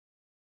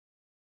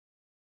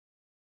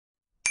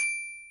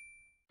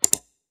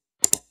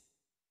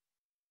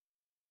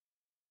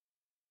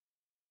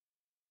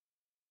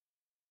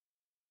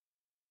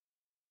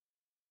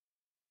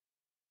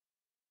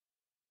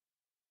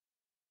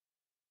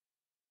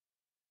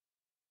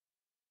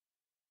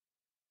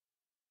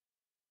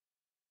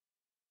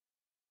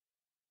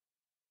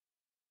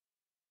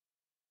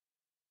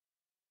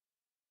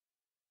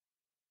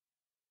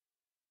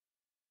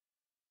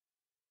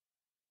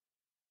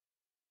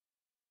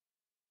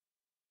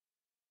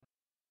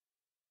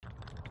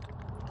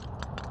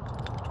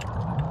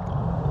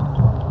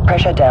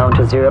Pressure down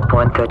to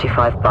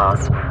 0.35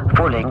 bars,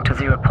 falling to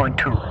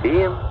 0.2.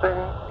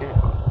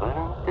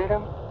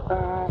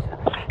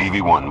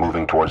 EV-1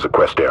 moving towards the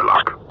Quest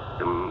airlock.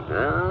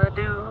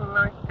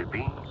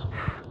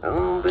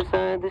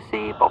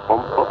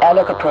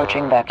 Airlock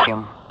approaching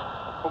vacuum.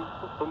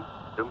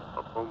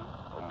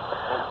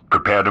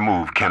 Prepare to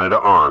move Canada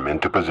Arm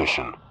into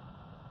position.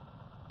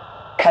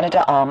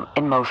 Canada Arm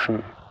in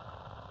motion.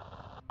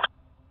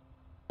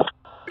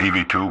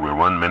 EV-2, we're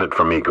 1 minute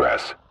from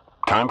egress.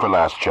 Time for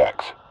last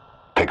checks.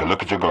 Take a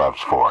look at your gloves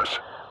for us.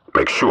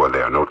 Make sure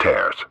there are no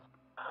tears.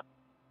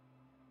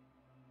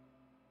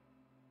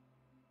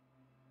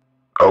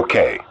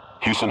 Okay,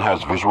 Houston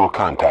has visual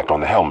contact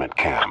on the helmet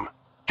cam.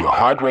 Your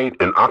heart rate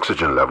and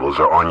oxygen levels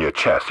are on your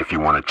chest if you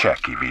want to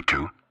check,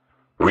 EV-2.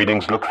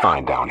 Readings look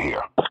fine down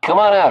here. Come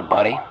on out,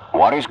 buddy.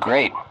 Water's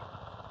great.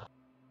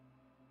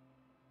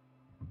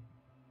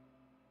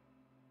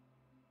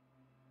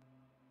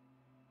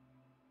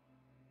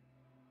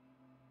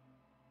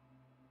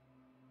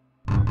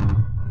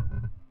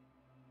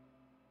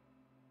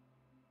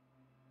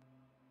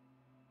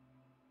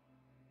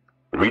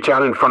 Reach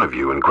out in front of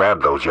you and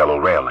grab those yellow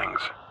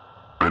railings.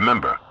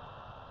 Remember,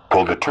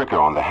 pull the trigger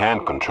on the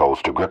hand controls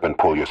to grip and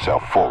pull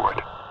yourself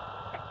forward.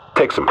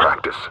 Take some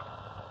practice.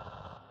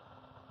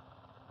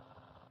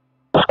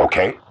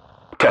 Okay,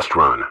 test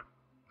run.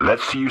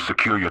 Let's see you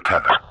secure your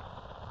tether.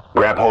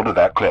 Grab hold of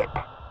that clip.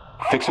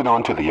 Fix it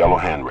onto the yellow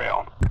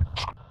handrail.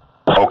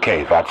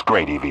 Okay, that's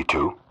great,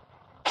 EV-2.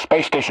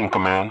 Space Station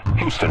Command,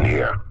 Houston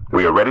here.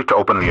 We are ready to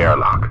open the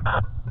airlock.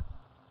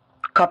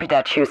 Copy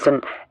that,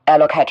 Houston.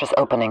 Airlock hatch is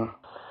opening.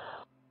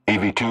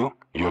 EV-2,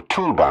 your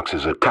toolbox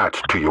is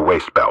attached to your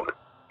waist belt.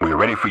 We are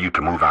ready for you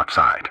to move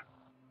outside.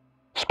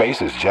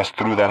 Space is just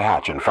through that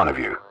hatch in front of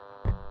you.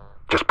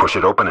 Just push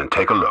it open and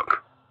take a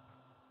look.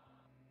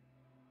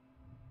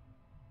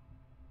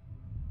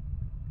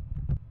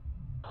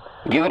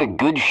 Give it a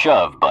good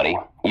shove, buddy.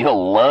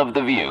 You'll love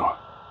the view.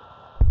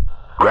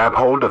 Grab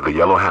hold of the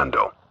yellow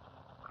handle.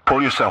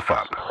 Pull yourself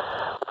up.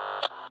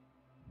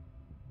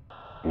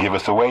 Give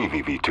us a wave,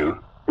 EV-2.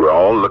 We're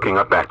all looking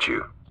up at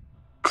you.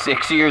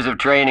 6 years of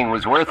training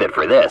was worth it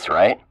for this,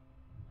 right?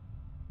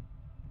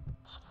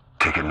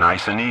 Take it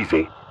nice and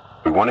easy.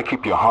 We want to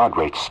keep your heart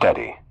rate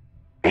steady.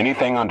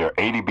 Anything under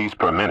 80 beats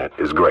per minute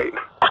is great.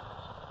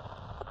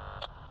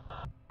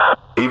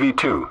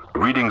 EV-2,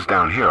 readings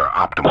down here are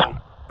optimal.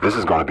 This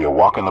is going to be a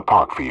walk in the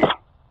park for you.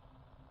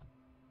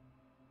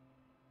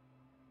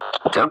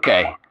 It's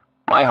okay.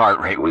 My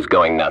heart rate was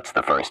going nuts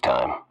the first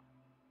time.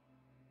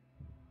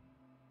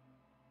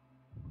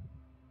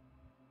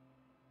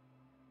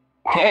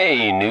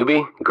 Hey,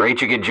 newbie.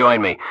 Great you could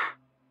join me.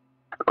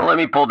 Let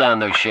me pull down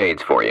those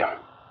shades for you.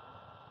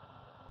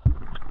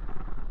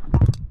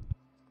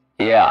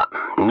 Yeah,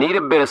 need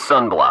a bit of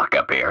sunblock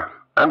up here.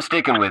 I'm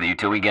sticking with you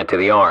till we get to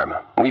the arm.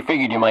 We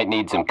figured you might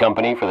need some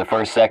company for the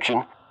first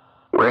section.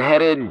 We're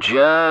headed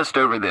just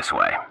over this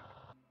way.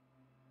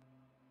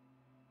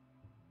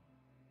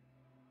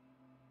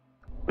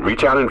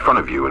 Reach out in front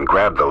of you and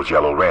grab those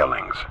yellow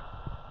railings.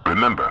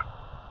 Remember,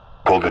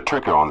 pull the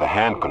trigger on the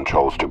hand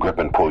controls to grip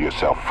and pull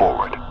yourself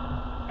forward.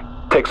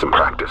 Take some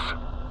practice.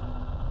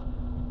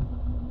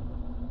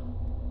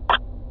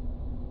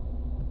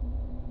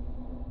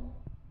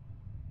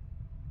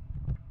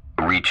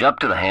 Reach up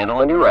to the handle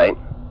on your right.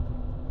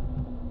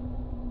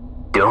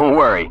 Don't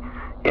worry,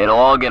 it'll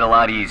all get a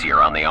lot easier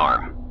on the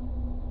arm.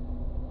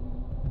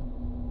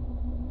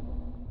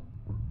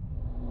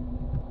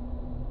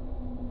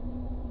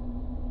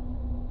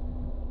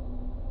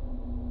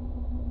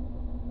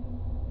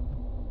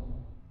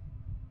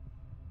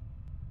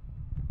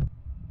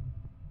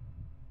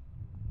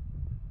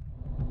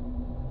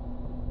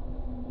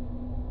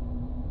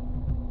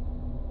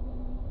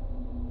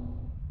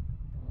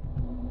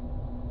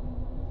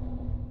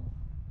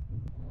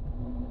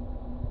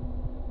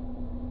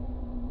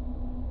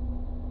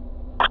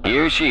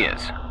 Here she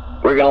is.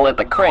 We're gonna let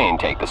the crane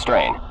take the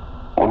strain.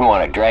 Wouldn't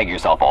want to drag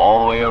yourself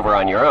all the way over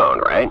on your own,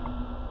 right?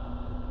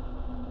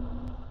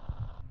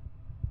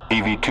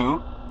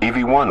 EV-2,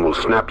 EV-1 will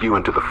snap you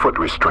into the foot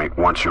restraint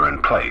once you're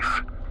in place.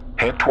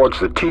 Head towards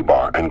the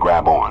T-bar and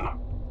grab on.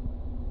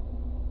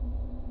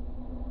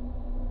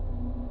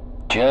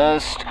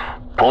 Just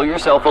pull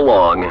yourself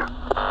along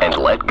and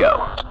let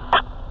go.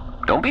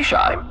 Don't be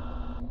shy.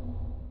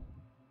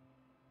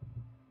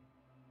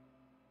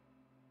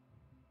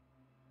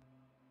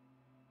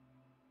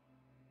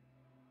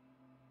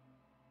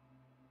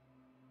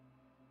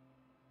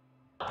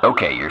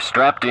 Okay, you're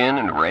strapped in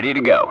and ready to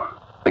go.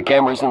 The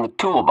camera's in the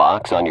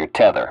toolbox on your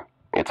tether.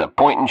 It's a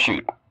point and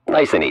shoot.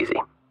 Nice and easy.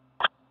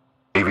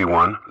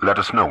 EV-1, let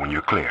us know when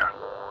you're clear.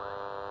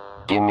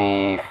 Give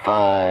me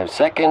 5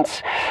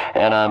 seconds,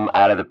 and I'm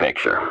out of the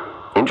picture.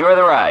 Enjoy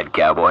the ride,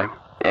 cowboy.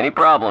 Any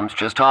problems,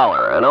 just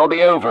holler, and I'll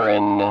be over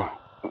in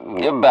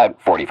about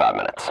 45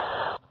 minutes.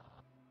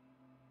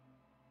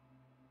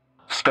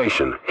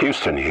 Station,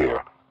 Houston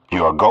here.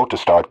 You are go to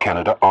start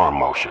Canada arm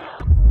motion.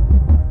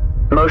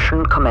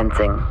 Motion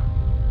commencing.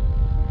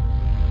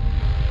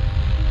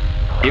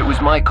 It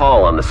was my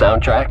call on the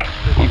soundtrack.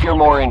 If you're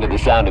more into the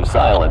sound of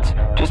silence,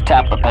 just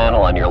tap the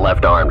panel on your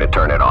left arm to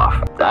turn it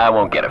off. I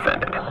won't get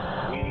offended.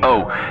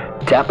 Oh,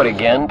 tap it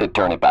again to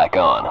turn it back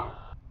on.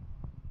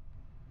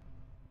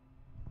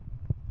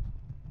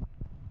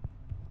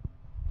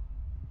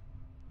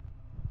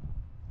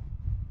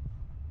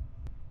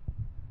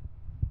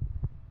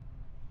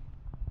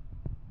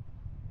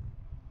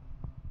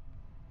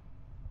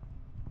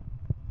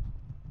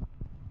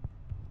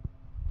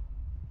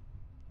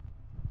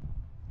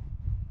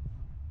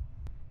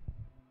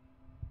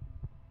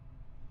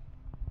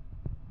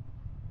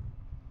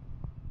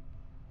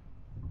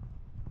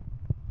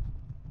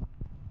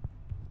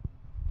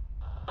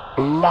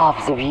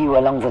 Loves the view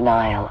along the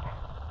Nile.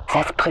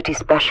 That's pretty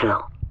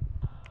special.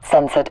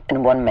 Sunset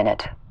in 1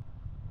 minute.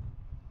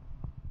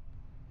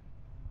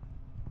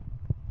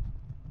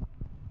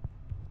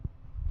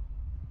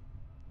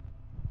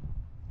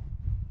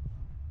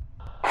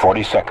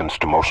 "40 seconds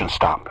to motion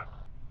stop.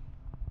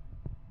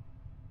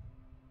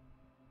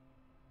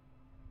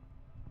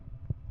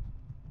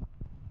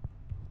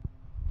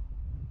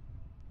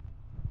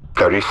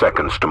 "30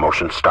 seconds to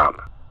motion stop.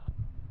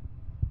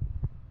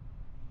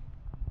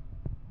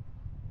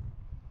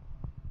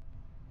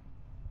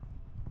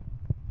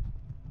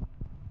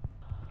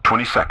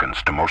 "20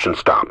 seconds to motion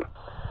stop.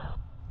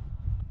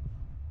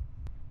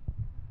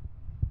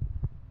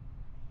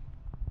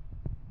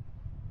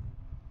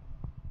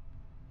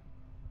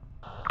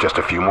 Just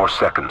a few more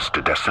seconds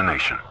to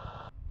destination.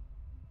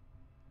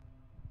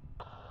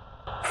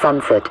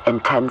 Sunset in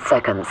 10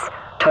 seconds.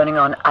 Turning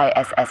on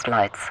ISS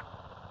lights.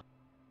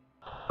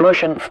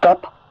 Motion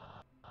stop.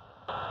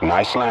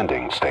 Nice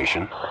landing,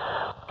 station.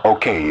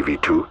 Okay,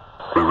 EV2.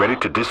 We're ready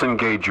to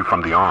disengage you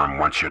from the arm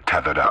once you're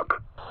tethered up.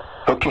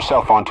 Hook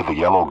yourself onto the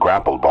yellow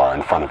grapple bar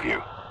in front of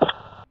you.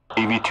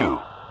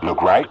 EV2,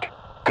 look right.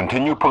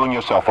 Continue pulling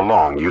yourself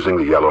along using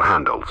the yellow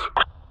handles.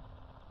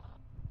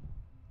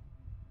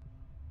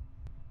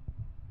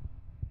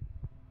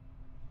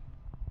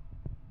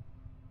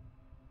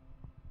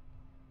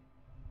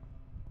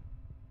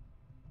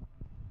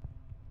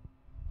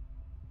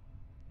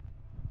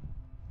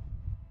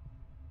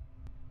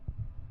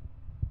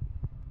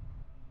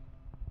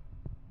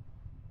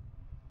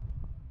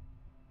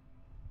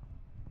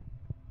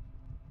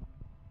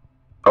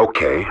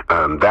 Okay,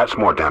 that's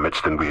more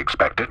damage than we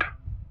expected.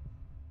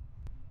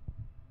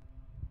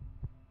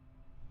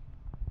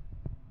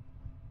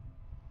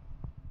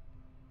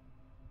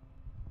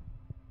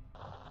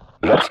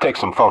 Let's take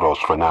some photos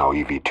for now,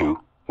 EV2.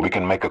 We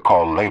can make a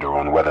call later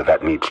on whether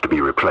that needs to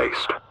be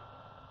replaced.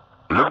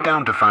 Look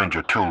down to find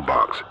your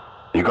toolbox.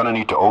 You're gonna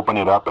need to open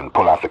it up and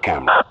pull out the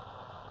camera.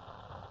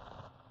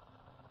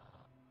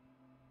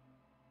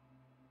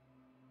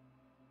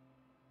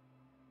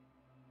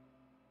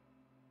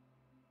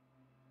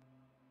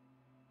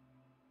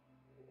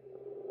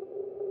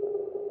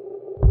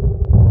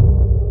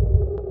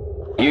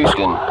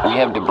 Houston, we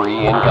have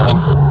debris incoming.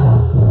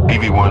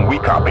 EV1, we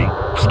copy.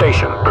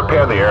 Station,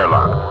 prepare the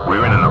airlock.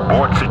 We're in an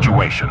abort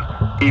situation.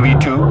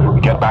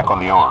 EV2, get back on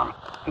the arm.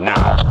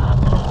 Now.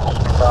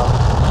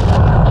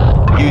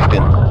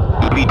 Houston,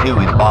 EV2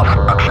 is off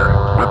structure.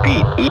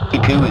 Repeat,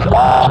 EV2 is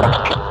off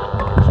structure.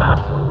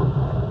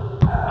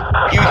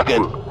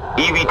 Houston,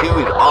 EV2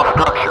 is off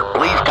structure.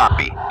 Please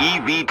copy.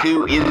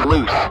 EV2 is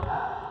loose.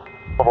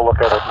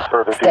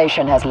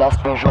 Station has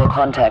lost visual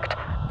contact.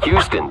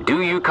 Houston,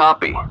 do you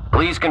copy?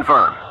 Please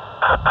confirm.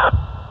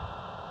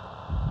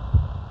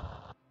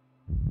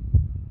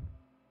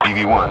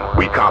 EV1,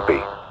 we copy.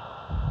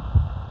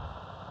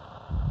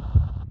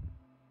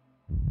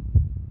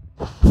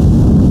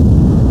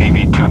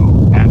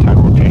 EV2,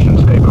 anti-rotation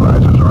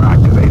stabilizers are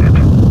activated.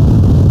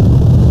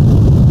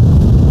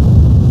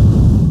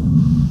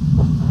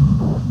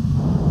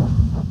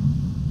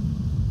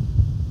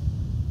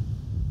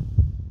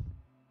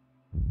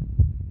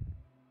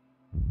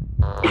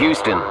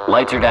 Houston,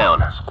 lights are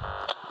down.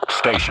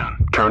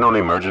 Station, turn on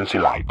emergency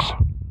lights.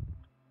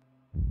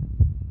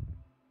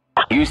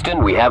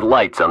 Houston, we have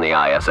lights on the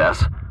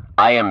ISS.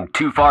 I am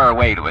too far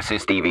away to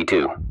assist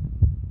EV2.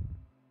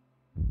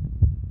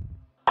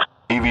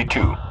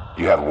 EV2,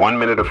 you have 1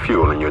 minute of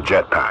fuel in your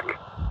jetpack.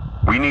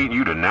 We need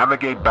you to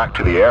navigate back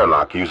to the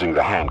airlock using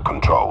the hand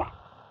control.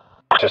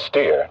 To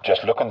steer,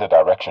 just look in the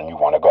direction you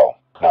want to go.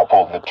 Now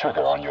pull the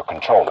trigger on your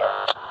controller.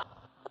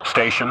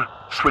 Station,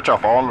 switch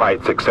off all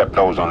lights except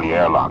those on the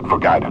airlock for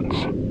guidance.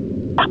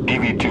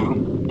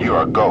 EV2, you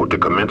are go to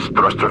commence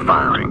thruster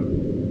firing.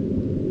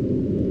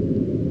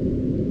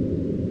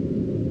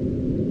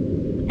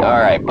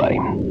 Alright, buddy.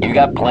 You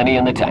got plenty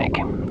in the tank.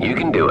 You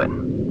can do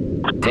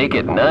it. Take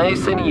it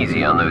nice and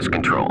easy on those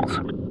controls.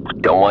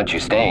 Don't want you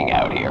staying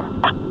out here.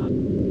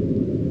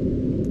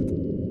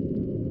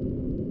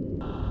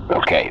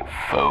 Okay,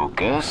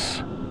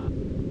 focus.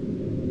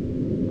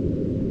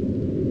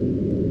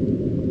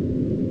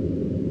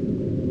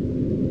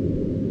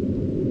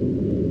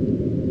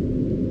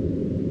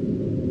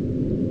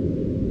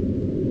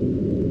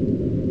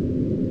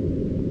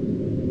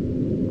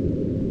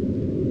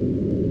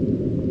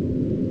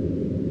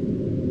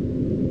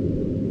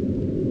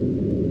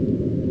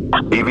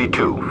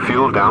 EV2,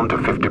 fuel down to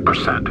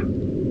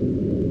 50%.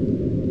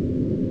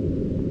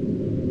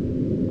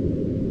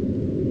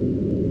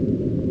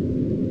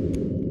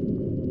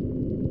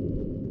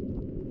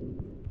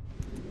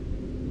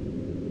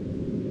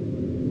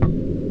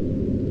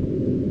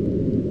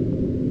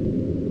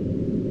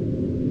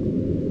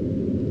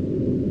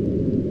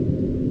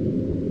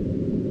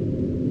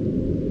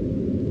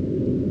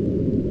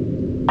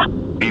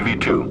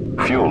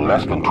 EV2, fuel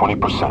less than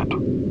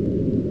 20%.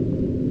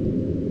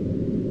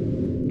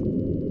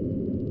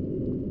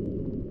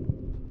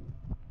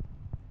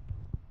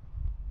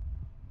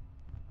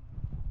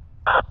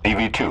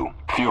 EV2,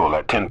 fuel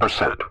at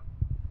 10%.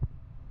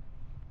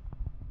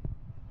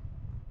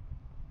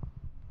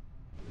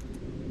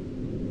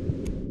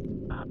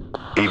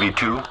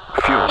 EV2,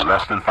 fuel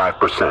less than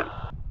 5%.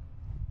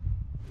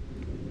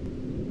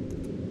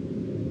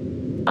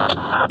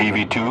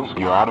 EV2,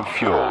 you're out of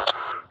fuel.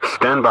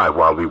 Stand by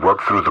while we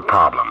work through the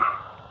problem.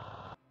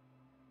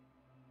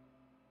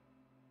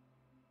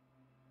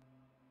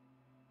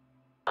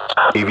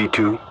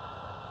 EV2,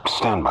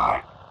 stand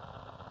by.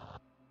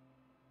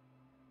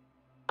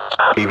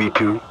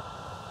 EV2,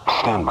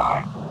 stand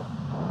by.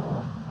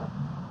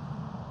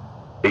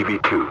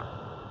 EV2,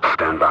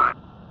 stand by.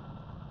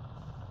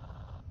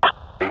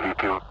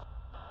 EV2.